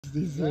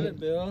66. Got it,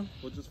 Bill.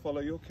 We'll just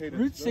follow your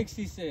cadence. Route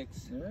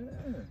 66. Yeah.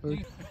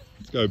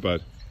 Let's go,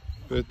 bud.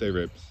 Birthday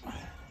reps.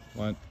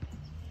 1,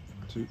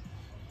 2,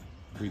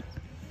 3,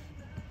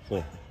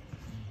 4,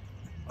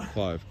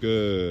 5.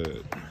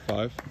 Good.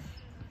 5,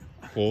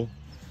 4,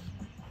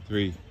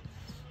 3,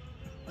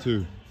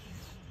 2,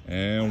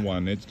 and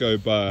 1. Let's go,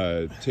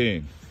 bud.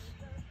 10,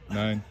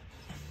 9,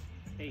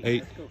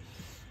 8,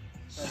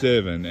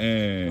 7,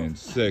 and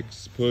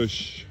 6.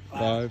 Push.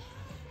 5,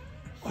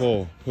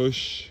 4.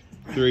 Push.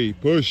 3.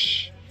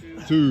 Push.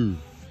 2,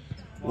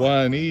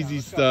 1. Easy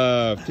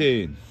stuff.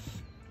 10,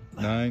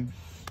 9,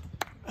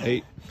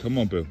 8. Come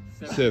on, Bill.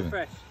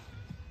 7,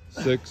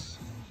 6,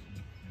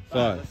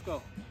 5,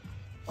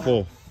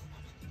 4,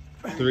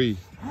 3,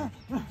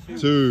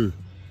 2,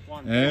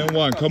 and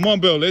 1. Come on,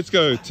 Bill. Let's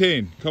go.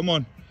 10. Come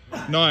on.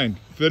 9.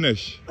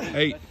 Finish.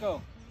 8,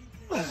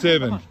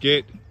 7.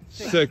 Get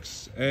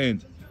 6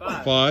 and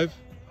 5,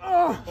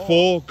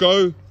 4.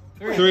 Go.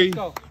 3,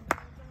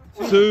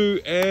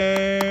 2,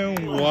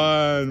 and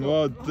 1.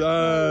 Well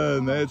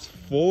done. That's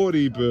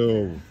 40,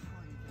 Bill.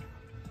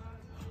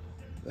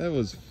 That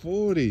was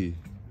 40.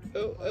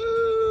 Oh,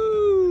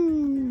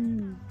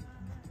 oh.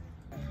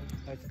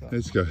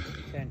 Let's go.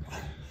 10,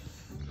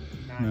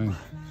 9,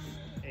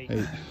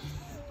 8,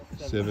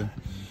 7,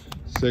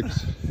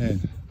 6,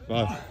 and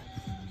 5,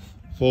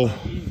 4,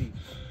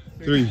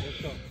 3,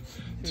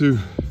 2,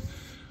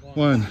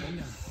 1.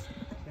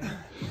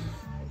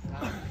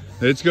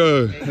 Let's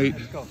go. 8,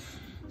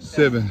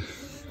 7,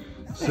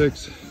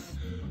 6,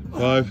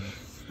 5,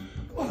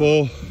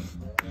 4,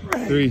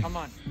 3,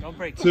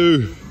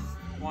 2,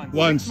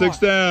 1. 6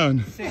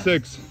 down.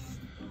 6,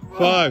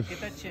 5,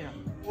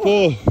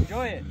 4,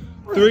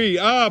 3,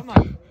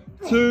 up.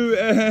 2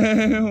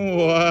 and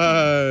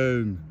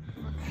 1.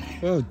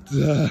 Well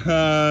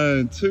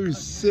done. 2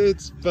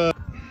 sets, but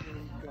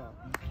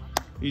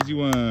easy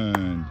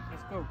one.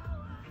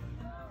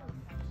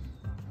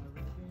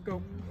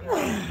 Go.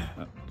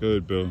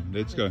 Good, Bill.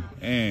 Let's go.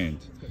 And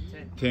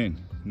 10,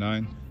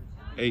 9,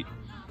 8,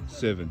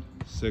 7,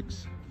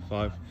 6,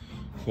 5,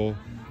 4,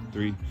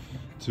 3,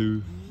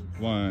 2,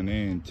 1,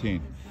 and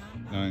 10,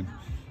 9,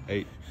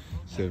 8,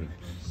 7,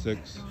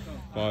 6,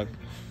 5,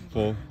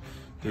 4,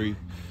 3,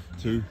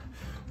 2,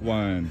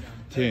 1,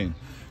 10,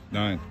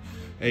 9,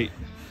 8,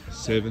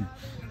 7,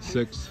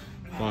 6,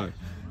 5,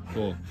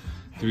 4,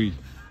 3,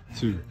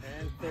 2,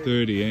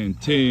 30,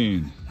 and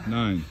 10,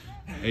 9,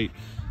 8,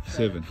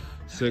 7,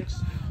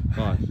 6,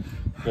 5,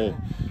 4,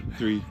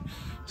 3,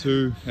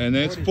 2, and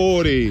that's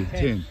 40.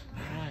 10,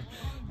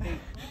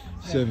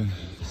 7,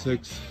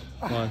 6,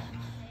 5,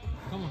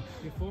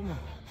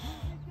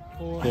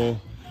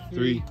 4,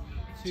 3,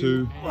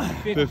 2,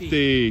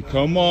 50.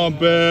 Come on,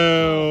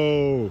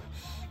 Bill.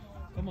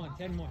 Come on,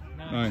 10 more.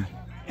 9,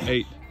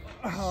 8.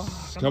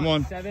 Come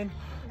on. 7.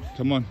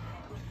 Come on.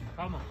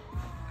 Come on.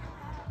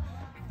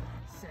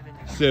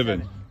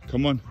 7.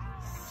 Come on.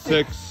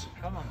 6.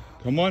 Come on.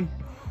 Come on.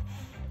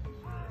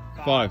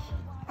 5,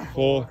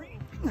 4,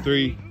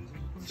 3,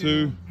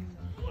 2,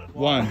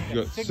 1. You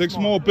got 6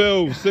 more,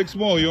 Bill. 6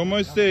 more. You're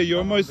almost there. You're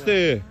almost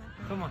there.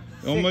 Come on.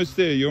 You're almost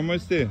there. You're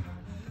almost there.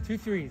 2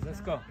 threes.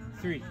 Let's go.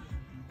 3,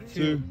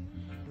 2,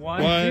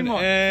 1,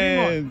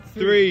 and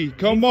 3.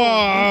 Come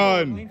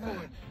on.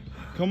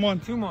 Come on.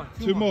 2 more.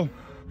 2 more.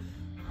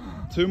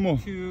 2 more.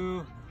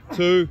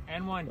 2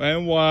 and 1.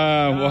 And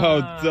 1.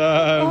 Well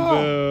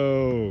done,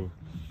 Bill.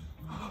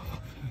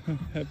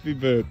 Happy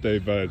birthday,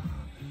 bud.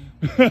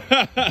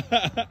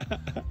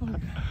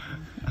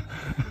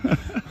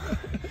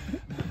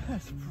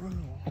 That's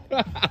brutal.